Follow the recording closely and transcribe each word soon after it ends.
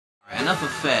enough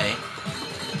of Faye.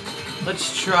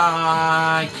 Let's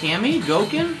try Cammy,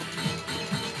 Gouken,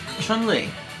 Chun-Li.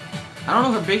 I don't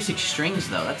know her basic strings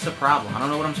though, that's the problem. I don't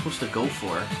know what I'm supposed to go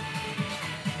for.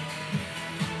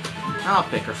 I'll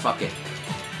pick her, fuck it.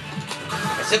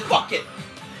 I said fuck it!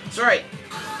 That's right.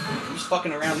 I'm just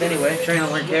fucking around anyway, trying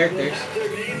to learn characters.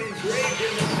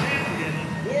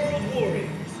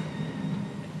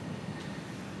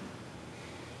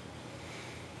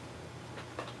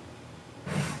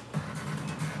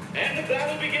 And the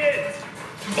battle begins!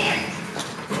 Fight!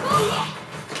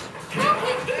 And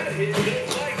that hit, the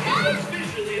fight is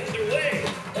officially underway!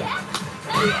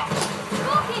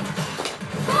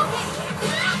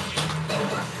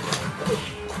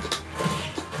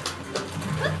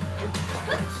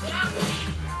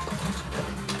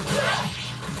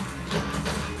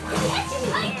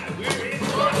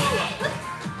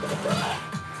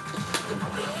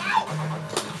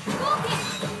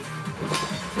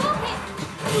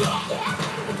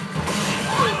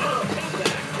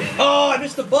 Oh, I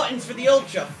missed the buttons for the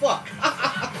Ultra. Fuck.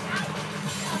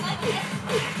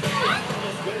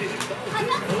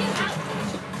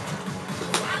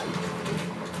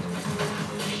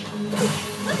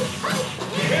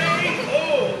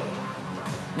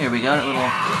 There we go.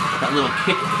 That little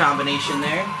kick combination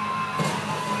there.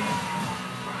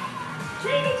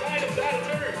 Will the tide of battle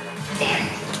turn?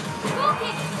 Fight!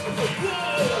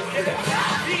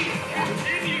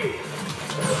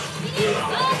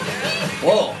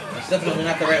 Whoa, that's definitely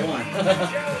not the right one.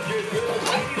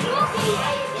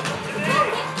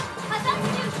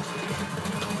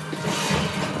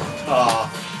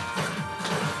 Aw.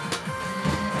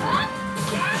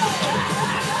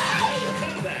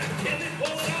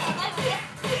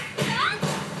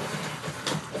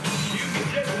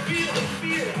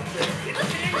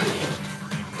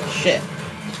 Shit.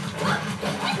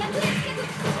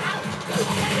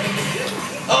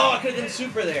 Oh, I could have done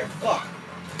super there. Fuck.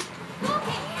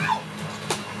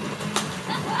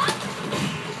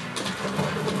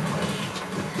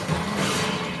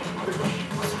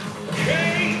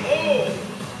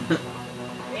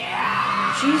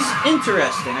 She's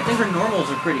interesting. I think her normals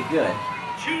are pretty good.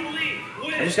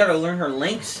 I just gotta learn her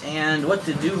links and what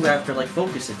to do after, like,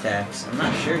 focus attacks. I'm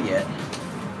not sure yet.